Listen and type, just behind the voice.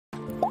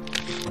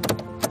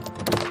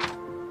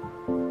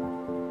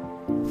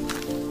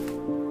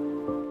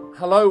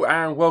Hello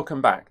and welcome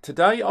back.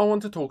 Today I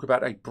want to talk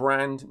about a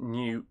brand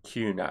new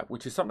QNAP,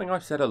 which is something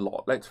I've said a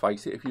lot. Let's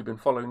face it, if you've been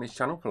following this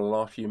channel for the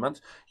last few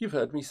months, you've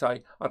heard me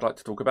say I'd like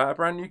to talk about a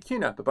brand new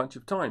QNAP a bunch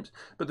of times.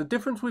 But the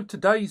difference with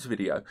today's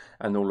video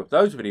and all of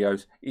those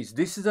videos is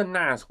this is a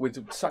NAS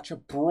with such a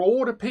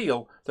broad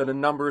appeal that a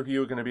number of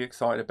you are going to be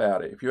excited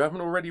about it. If you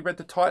haven't already read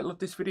the title of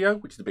this video,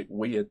 which is a bit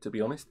weird to be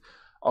honest,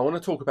 I want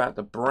to talk about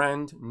the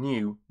brand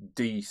new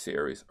D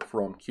series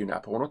from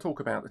QNAP. I want to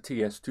talk about the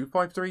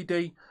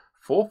TS-253D,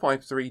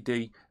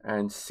 453D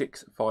and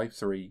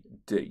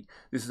 653D.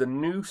 This is a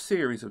new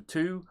series of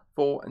 2,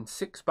 4 and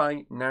 6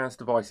 bay NAS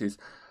devices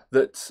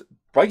that's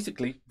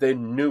basically their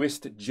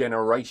newest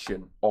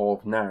generation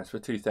of NAS for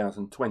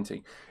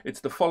 2020.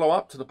 It's the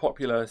follow-up to the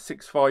popular the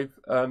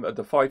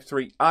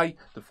 53A,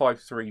 the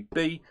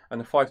 53B and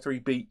the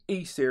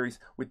 53BE series,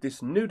 with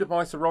this new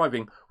device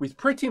arriving with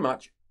pretty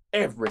much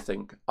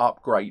everything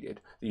upgraded,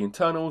 the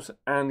internals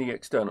and the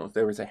externals.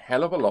 There is a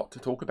hell of a lot to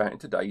talk about in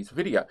today's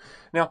video.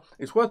 Now,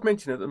 it's worth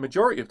mentioning that the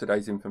majority of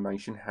today's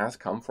information has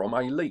come from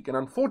a leak, and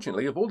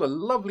unfortunately, of all the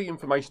lovely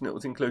information that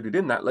was included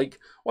in that leak,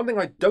 one thing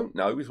I don't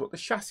know is what the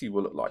chassis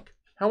will look like.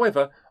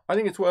 However, I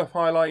think it's worth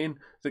highlighting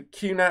that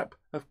QNAP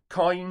have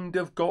kind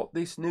of got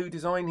this new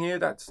design here.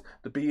 That's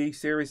the BE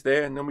series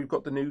there, and then we've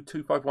got the new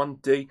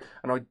 251D,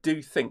 and I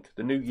do think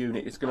the new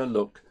unit is going to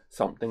look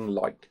something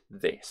like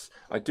this.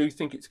 I do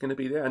think it's going to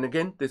be there, and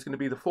again, there's going to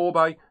be the 4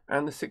 bay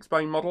and the 6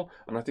 bay model,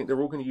 and I think they're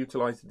all going to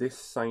utilize this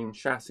same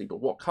chassis. But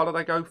what color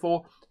they go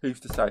for, who's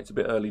to say? It's a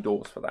bit early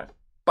doors for that.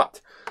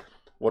 But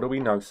what do we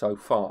know so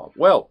far?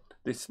 Well,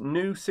 this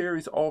new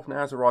series of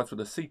NAS arrives with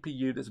a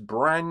CPU that's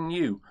brand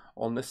new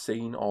on the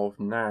scene of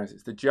NAS.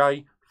 It's the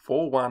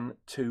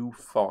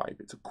J4125.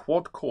 It's a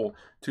quad-core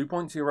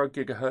 2.0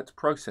 GHz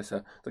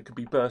processor that can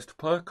be burst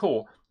per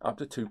core up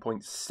to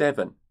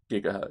 2.7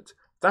 GHz.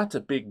 That's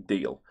a big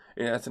deal.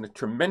 It has a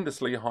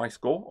tremendously high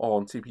score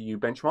on CPU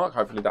benchmark.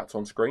 Hopefully that's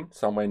on screen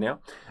somewhere now.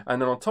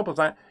 And then on top of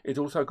that, it's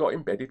also got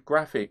embedded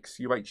graphics,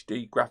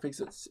 UHD graphics.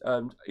 It's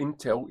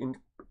Intel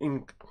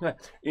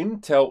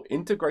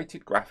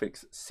Integrated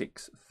Graphics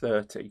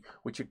 630,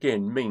 which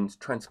again means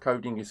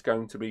transcoding is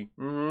going to be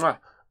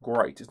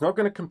great. It's not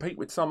going to compete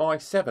with some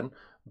i7,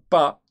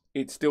 but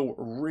it's still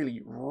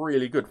really,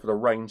 really good for the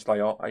range they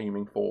are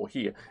aiming for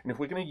here. And if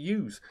we're going to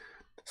use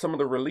some of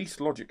the release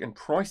logic and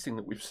pricing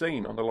that we've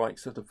seen on the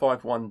likes of the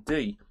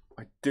 51D,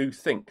 I do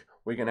think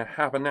we're going to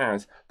have a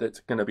NAS that's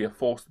going to be a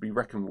force to be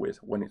reckoned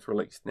with when it's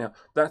released. Now,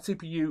 that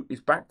CPU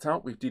is backed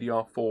up with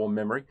DDR4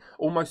 memory.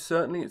 Almost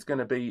certainly it's going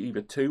to be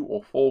either 2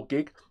 or 4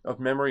 gig of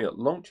memory at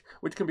launch,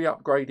 which can be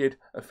upgraded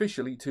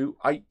officially to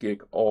 8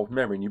 gig of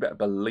memory. And you better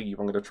believe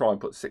I'm going to try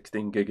and put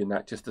 16 gig in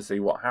that just to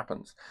see what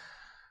happens.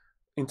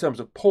 In terms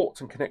of ports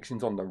and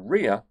connections on the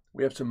rear,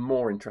 we have some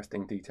more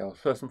interesting details.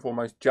 First and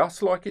foremost,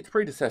 just like its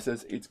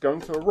predecessors, it's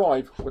going to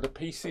arrive with a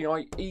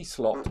PCIe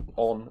slot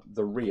on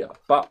the rear.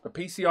 But the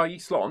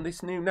PCIe slot on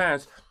this new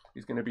NAS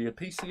is going to be a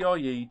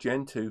PCIe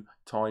Gen 2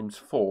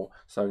 ×4.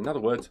 So in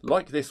other words,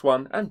 like this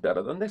one and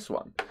better than this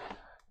one.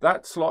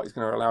 That slot is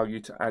going to allow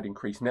you to add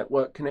increased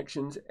network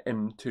connections,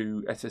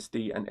 M2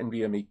 SSD and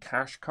NVMe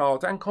cache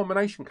cards and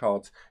combination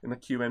cards in the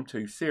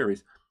QM2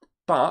 series.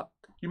 But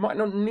you might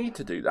not need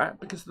to do that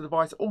because the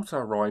device also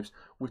arrives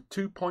with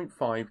 2.5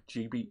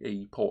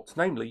 GBE ports,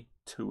 namely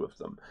 2 of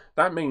them.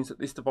 That means that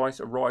this device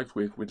arrives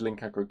with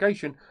link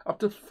aggregation up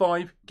to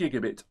 5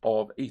 gigabits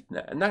of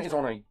Ethernet, and that is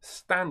on a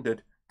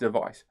standard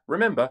device.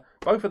 Remember,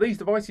 both of these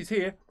devices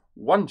here,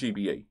 1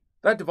 GBE.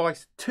 That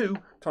device, 2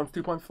 times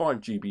 2.5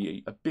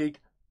 GBE, a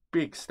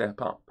big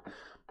step up.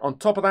 On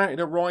top of that, it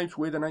arrives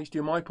with an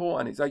HDMI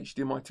port and it's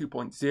HDMI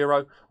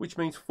 2.0, which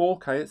means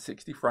 4K at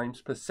 60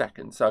 frames per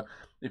second. So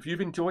if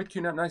you've enjoyed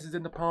QNAP NASs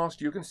in the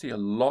past, you can see a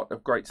lot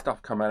of great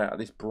stuff coming out of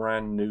this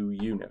brand new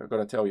unit, I've got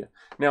to tell you.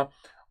 Now,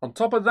 on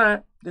top of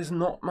that, there's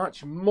not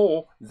much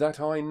more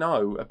that I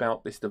know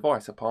about this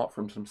device apart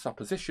from some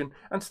supposition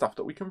and stuff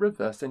that we can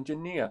reverse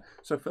engineer.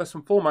 So first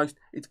and foremost,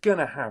 it's going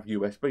to have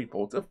USB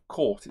ports. Of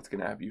course it's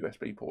going to have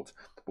USB ports,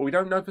 but we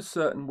don't know for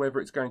certain whether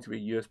it's going to be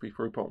USB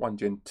 3.1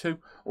 Gen 2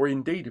 or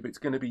indeed if it's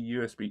going to be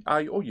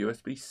USB-A or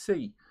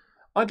USB-C.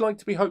 I'd like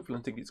to be hopeful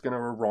and think it's going to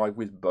arrive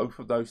with both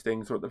of those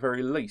things, or at the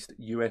very least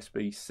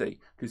USB-C,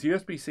 because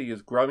USB-C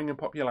is growing in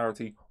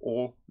popularity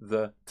all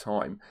the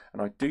time,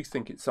 and I do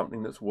think it's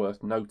something that's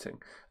worth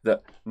noting,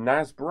 that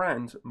NAS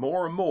brands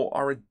more and more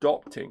are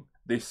adopting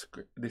this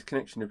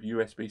connection of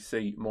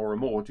USB-C more and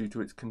more due to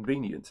its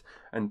convenience.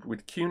 And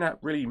with QNAP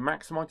really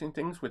maximising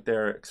things with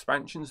their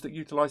expansions that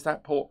utilise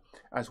that port,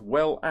 as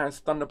well as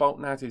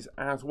Thunderbolt NASs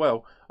as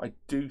well, I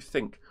do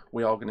think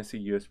we are going to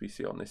see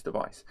USB-C on this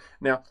device.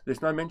 Now,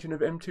 there's no mention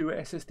of M2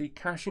 SSD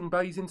caching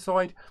bays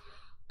inside.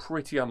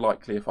 Pretty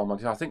unlikely, if I'm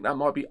honest. I think that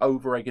might be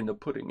over-egging the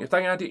pudding. If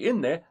they add it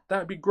in there, that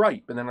would be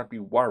great, but then I'd be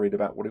worried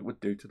about what it would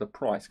do to the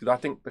price, because I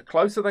think the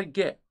closer they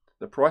get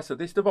the price of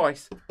this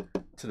device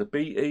to the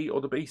BE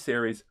or the B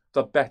series,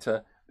 the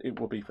better it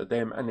will be for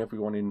them and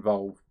everyone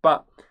involved.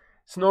 But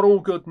it's not all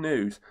good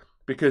news,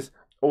 because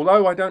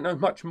although I don't know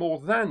much more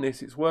than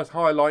this, it's worth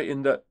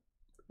highlighting that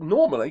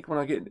normally when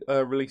I get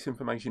release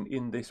information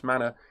in this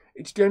manner,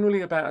 it's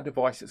generally about a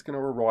device that's going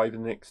to arrive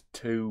in the next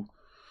 2-3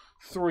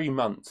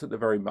 months at the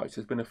very most.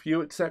 There's been a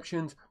few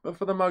exceptions, but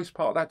for the most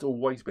part, that's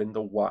always been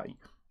the way.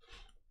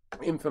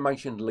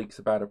 Information leaks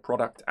about a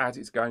product as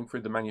it's going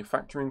through the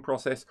manufacturing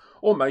process,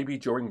 or maybe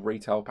during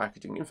retail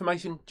packaging.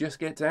 Information just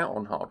gets out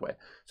on hardware.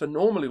 So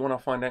normally when I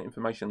find out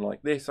information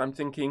like this, I'm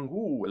thinking,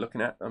 ooh, we're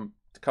looking at a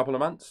couple of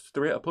months,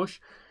 3 at a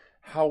push.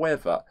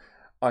 However,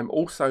 I'm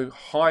also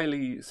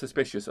highly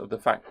suspicious of the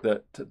fact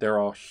that there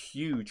are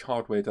huge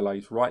hardware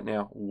delays right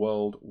now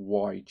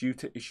worldwide due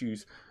to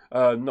issues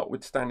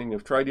notwithstanding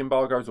of trade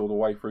embargoes all the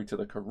way through to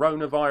the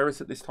coronavirus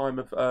at this time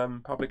of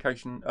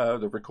publication,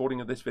 the recording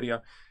of this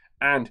video,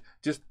 and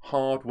just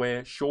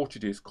hardware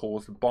shortages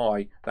caused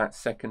by that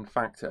second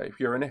factor. If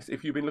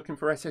you've been looking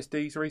for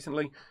SSDs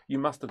recently, you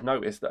must have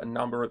noticed that a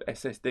number of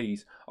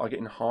SSDs are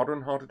getting harder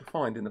and harder to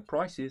find, and the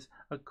prices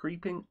are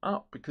creeping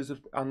up because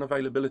of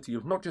unavailability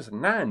of not just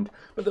NAND,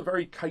 but the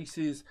very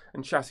cases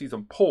and chassis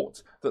and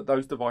ports that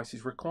those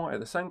devices require.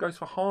 The same goes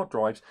for hard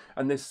drives,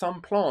 and there's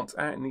some plants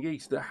out in the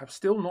east that have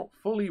still not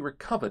fully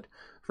recovered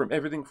from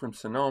everything from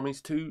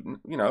tsunamis to,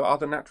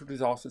 other natural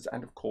disasters,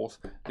 and of course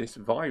this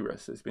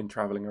virus that's been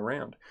traveling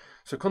around.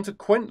 So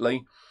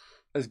consequently,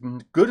 as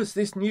good as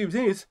this news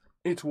is,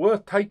 it's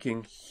worth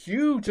taking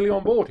hugely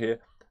on board here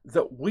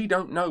that we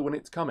don't know when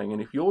it's coming.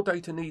 And if your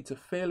data needs are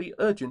fairly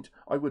urgent,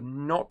 I would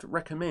not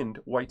recommend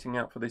waiting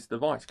out for this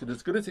device, because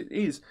as good as it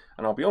is,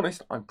 and I'll be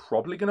honest, I'm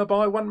probably going to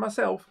buy one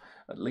myself,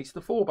 at least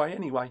the 4-bay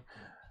anyway,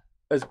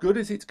 as good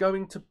as it's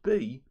going to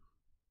be,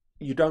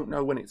 you don't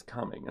know when it's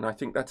coming. And I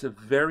think that's a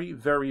very,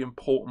 very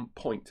important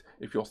point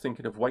if you're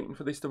thinking of waiting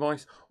for this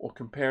device or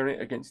comparing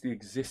it against the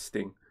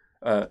existing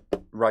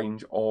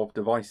range of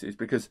devices,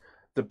 because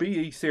the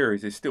BE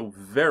series is still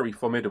very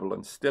formidable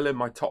and still in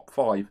my top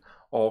 5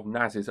 of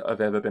NASs that have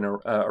ever been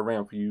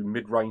around for you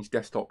mid-range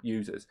desktop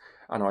users.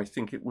 And I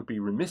think it would be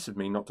remiss of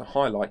me not to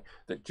highlight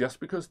that just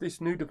because this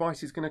new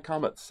device is going to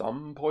come at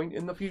some point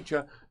in the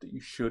future, that you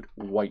should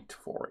wait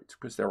for it,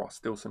 because there are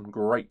still some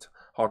great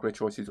hardware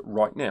choices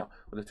right now,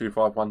 with the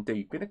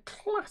 251D being a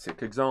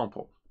classic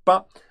example.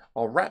 But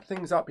I'll wrap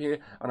things up here,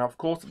 and of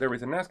course there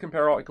is a NAS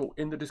Compare article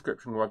in the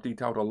description where I've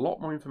detailed a lot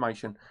more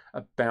information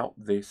about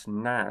this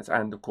NAS,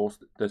 and of course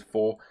there's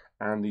 4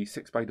 and the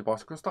 6-bay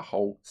device across the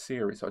whole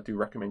series. So I do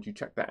recommend you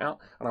check that out,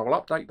 and I will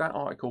update that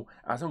article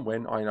as and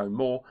when I know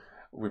more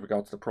with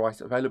regards to the price,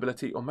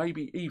 availability, or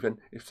maybe even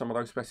if some of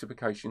those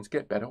specifications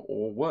get better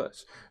or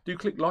worse. Do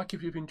click like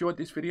if you've enjoyed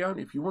this video, and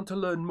if you want to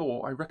learn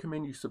more, I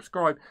recommend you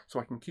subscribe so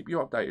I can keep you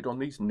updated on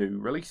these new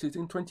releases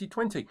in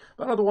 2020.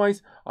 But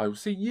otherwise, I will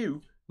see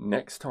you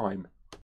next time.